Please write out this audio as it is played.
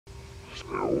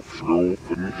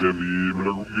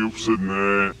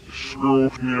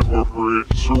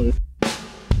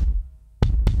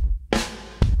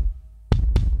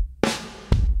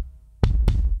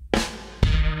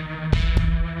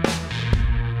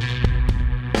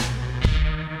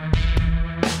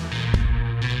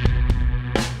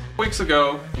Weeks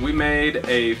ago, we made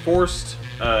a forced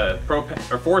air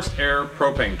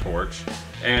propane torch,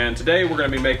 and today we're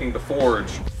going to be making the forge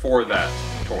for that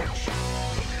torch.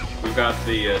 We've got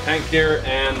the tank here,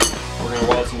 and we're going to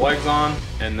weld some legs on,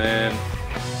 and then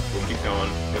we'll keep going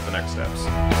with the next steps.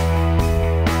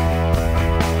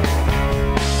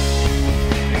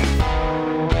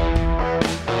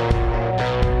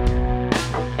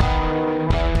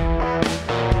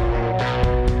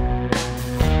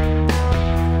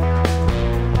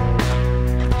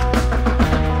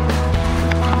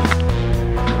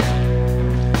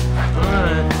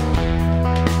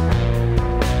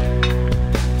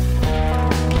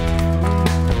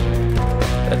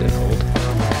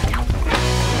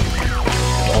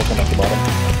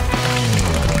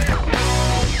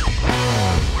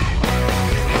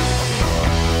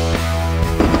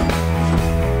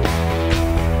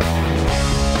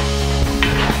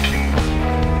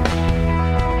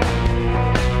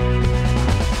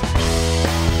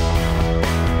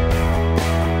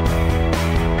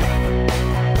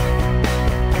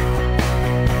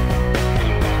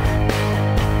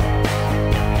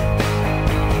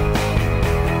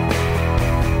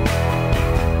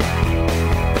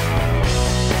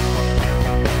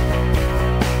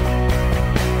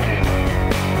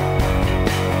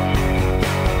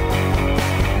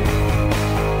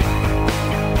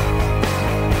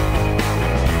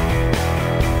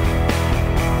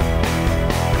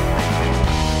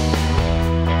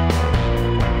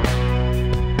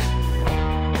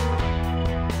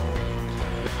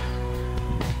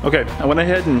 Okay, I went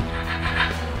ahead and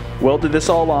welded this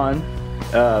all on.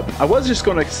 I was just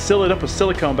going to seal it up with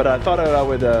silicone, but I thought I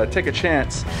would take a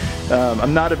chance.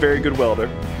 I'm not a very good welder,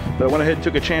 but I went ahead and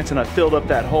took a chance and I filled up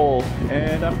that hole,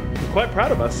 and I'm quite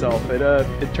proud of myself.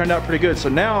 It turned out pretty good. So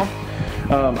now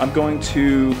I'm going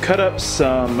to cut up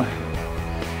some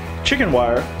chicken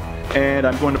wire, and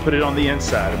I'm going to put it on the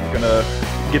inside. I'm going to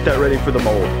get that ready for the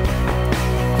mold.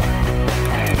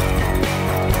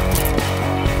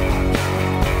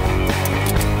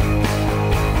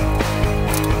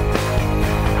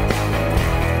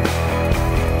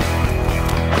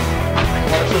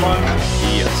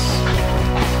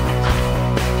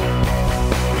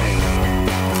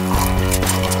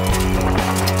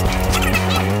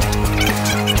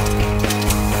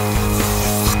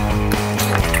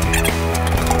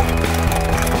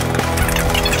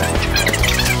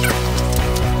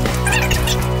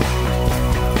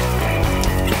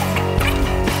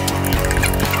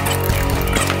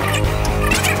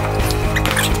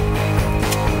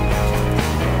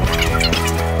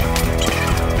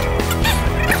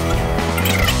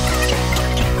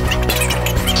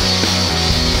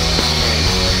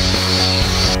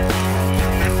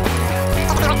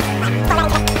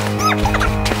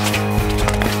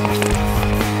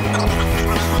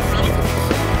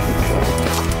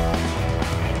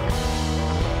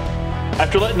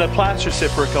 After letting the plaster sit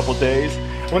for a couple days,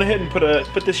 I went ahead and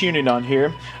put this unit on here.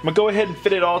 I'm gonna go ahead and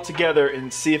fit it all together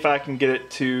and see if I can get it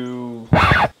to,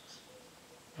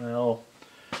 well,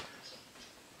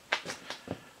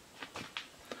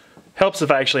 helps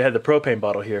if I actually had the propane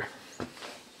bottle here.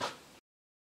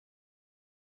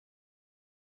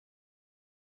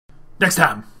 Next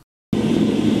time.